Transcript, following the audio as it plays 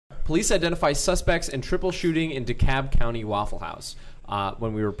Police identify suspects in triple shooting in DeKalb County Waffle House.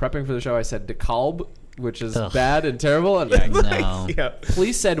 When we were prepping for the show, I said DeKalb, which is bad and terrible. And No. Yeah.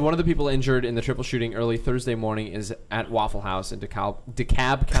 Police said one of the people injured in the triple shooting early Thursday morning is at Waffle House in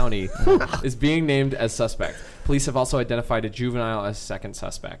DeKalb County is being named as suspect. Police have also identified a juvenile as second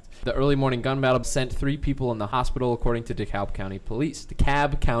suspect. The early morning gun battle sent 3 people in the hospital, according to DeKalb County Police.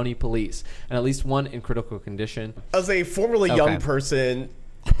 DeKalb County Police, and at least 1 in critical condition. As a formerly young person,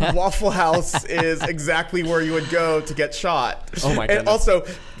 Waffle House is exactly where you would go to get shot. Oh my goodness. And also,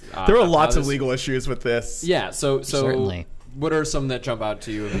 there are lots of legal issues with this. Yeah, so Certainly. What are some that jump out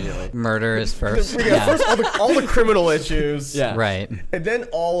to you immediately? Murder is first. First, all the criminal issues. Yeah. Right. And then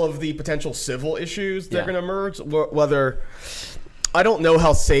all of the potential civil issues that are going to emerge. Whether, I don't know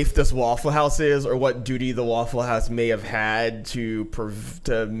how safe this Waffle House is or what duty the Waffle House may have had to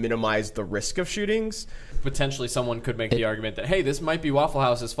minimize the risk of shootings. Potentially someone could make the argument that, hey, this might be Waffle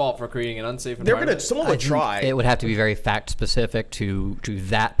House's fault for creating an unsafe environment. Someone would try. It would have to be very fact specific to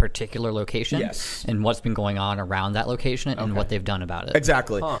that particular location. Yes. And what's been going on around that location and what they've done about it.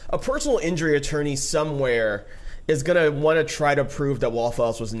 Exactly. A personal injury attorney somewhere is going to want to try to prove that Waffle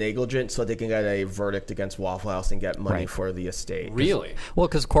House was negligent so they can get a verdict against Waffle House and get money for the estate. Really? Well,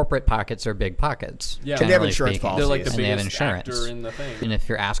 because corporate pockets are big pockets. Yeah. And they have generally insurance speaking. policies. They're like the And they have biggest insurance. actor in the thing. And if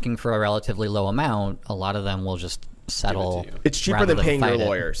you're asking for a relatively low amount, a lot of them will just settle. Give it to you. It's cheaper rather than paying your fight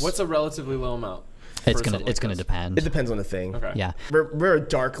it. What's a relatively low amount? It's for gonna something like this? depend. It depends on the thing. Okay. Yeah. Very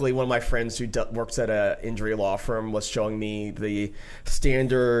darkly, one of my friends who works at an injury law firm was showing me the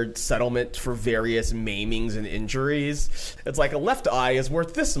standard settlement for various maimings and injuries. It's like a left eye is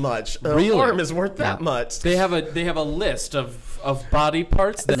worth this much. An arm is worth that much. They have a list of body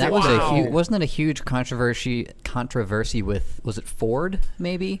parts. And that was wasn't it a huge controversy with, was it Ford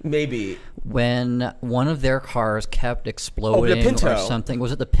maybe? Maybe. When one of their cars kept exploding the Pinto. or something.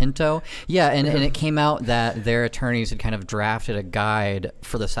 Was it the Pinto? Yeah, and it came out that their attorneys had kind of drafted a guide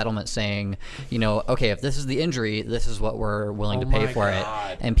for the settlement saying, okay, if this is the injury, this is what we're willing to pay for it.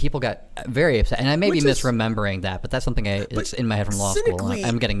 And people got very upset. And I may be misremembering that, but that's something it's in my head from law school.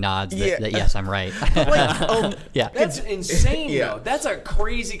 I'm getting nods that yes, I'm right. Yeah. That's insane, though. That's a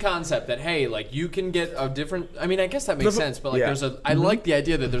crazy concept that, hey, like, you can get a different... I mean, I guess that makes sense, but, like, I like the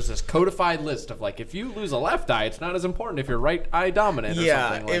idea that there's this codified list of, like, if you lose a left eye, it's not as important if you're right eye dominant or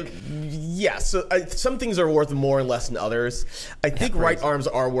something. So some things are worth more and less than others. I think right arms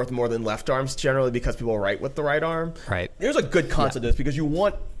are worth more than left arms, generally because people write with the right arm. Right. There's a good concept of this because you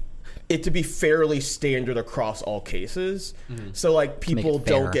want it to be fairly standard across all cases. So, like, people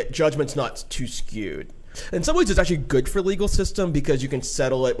don't get judgments not too skewed. In some ways, it's actually good for the legal system because you can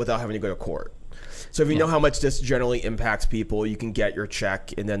settle it without having to go to court. So if you know how much this generally impacts people, you can get your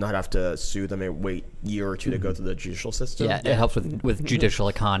check and then not have to sue them and wait a year or two to go through the judicial system. Yeah, it helps with judicial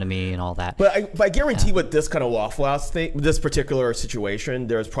economy and all that. But I guarantee with this kind of Waffle House thing, this particular situation,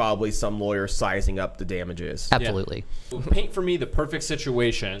 there's probably some lawyer sizing up the damages. Absolutely. Paint for me the perfect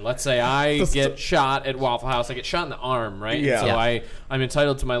situation. Let's say I get shot at Waffle House. I get shot in the arm, right? Yeah. So I'm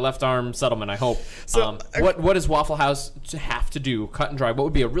entitled to my left arm settlement, I hope. So, what does Waffle House have to do, cut and dry? What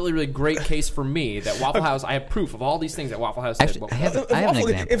would be a really, really great case for me that Waffle House, I have proof of all these things that Waffle House did. Actually, I have an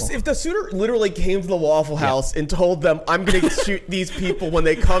example. If the suitor literally came to the Waffle House and told them, I'm going to shoot these people when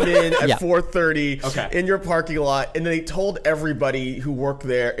they come in at 4:30 in your parking lot, and they told everybody who worked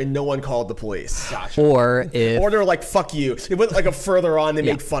there and no one called the police. Gotcha. Or they're like, fuck you. It went like a further on, they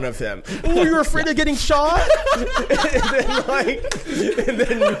made fun of him. Oh, you're afraid of getting shot? and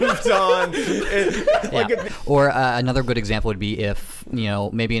then moved on. Or another good example would be if,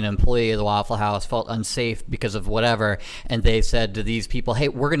 maybe an employee of the Waffle House felt unsafe because of whatever, and they said to these people, hey,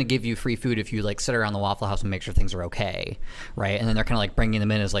 we're going to give you free food if you, like, sit around the Waffle House and make sure things are okay, right? And then they're kind of like bringing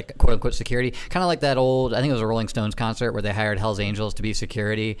them in as, like, quote-unquote security, kind of like that old, I think it was a Rolling Stones concert where they hired Hell's Angels to be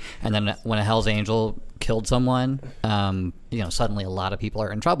security, and then when a Hell's Angel killed someone, suddenly a lot of people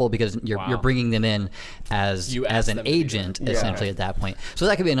are in trouble because you're bringing them in as an agent, essentially, at that point. So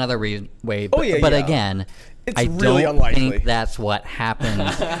that could be another way. But again, I really don't unlikely. think that's what happened.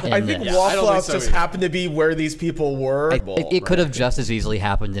 I think Waffle House just happened to be where these people were. It could have just as easily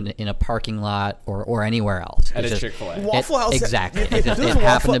happened in a parking lot or anywhere else. At a Chick-fil-A. Waffle House. Exactly. It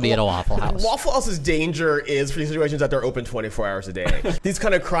happened to be at a Waffle House. Waffle House's danger is for these situations that they're open 24 hours a day. These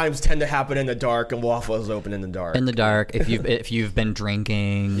kind of crimes tend to happen in the dark, and Waffle House is open in the dark. In the dark, if you've been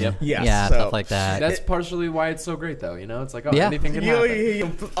drinking, Yes, stuff like that. That's partially why it's so great, though. It's like, anything can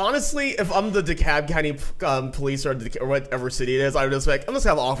happen. Honestly, if I'm the DeKalb County police or whatever city it is, I'm just like, I'm just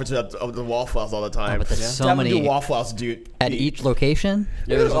gonna have offers of the Waffle House all the time. But there's so many do Waffle House, dude. At each location?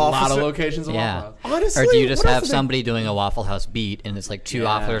 Yeah, there's a lot of locations of Waffle House. Honestly, or do you just have somebody doing a Waffle House beat, and it's like two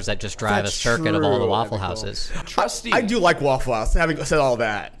officers that just drive a circuit of all the Waffle Houses? Trusty. I do like Waffle House, having said all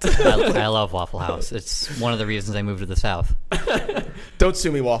that. I love Waffle House. It's one of the reasons I moved to the South. Don't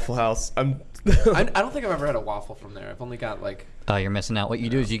sue me, Waffle House. I don't think I've ever had a waffle from there. I've only got like... Oh, you're missing out. What you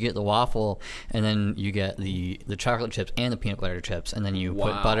do is you get the waffle, and then you get the chocolate chips and the peanut butter chips, and then you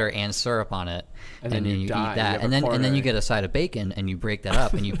put butter and syrup on it, and then you eat that, and then you get a side of bacon, and you break that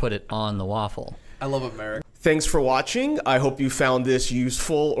up, and you put it on the waffle. I love America. Thanks for watching. I hope you found this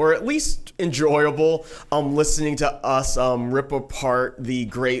useful or at least enjoyable, listening to us rip apart the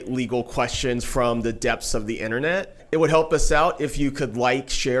great legal questions from the depths of the internet. It would help us out if you could like,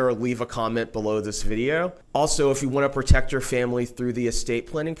 share, or leave a comment below this video. Also, if you want to protect your family through the estate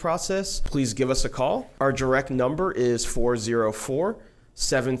planning process, please give us a call. Our direct number is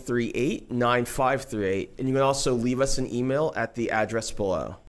 404-738-9538, and you can also leave us an email at the address below.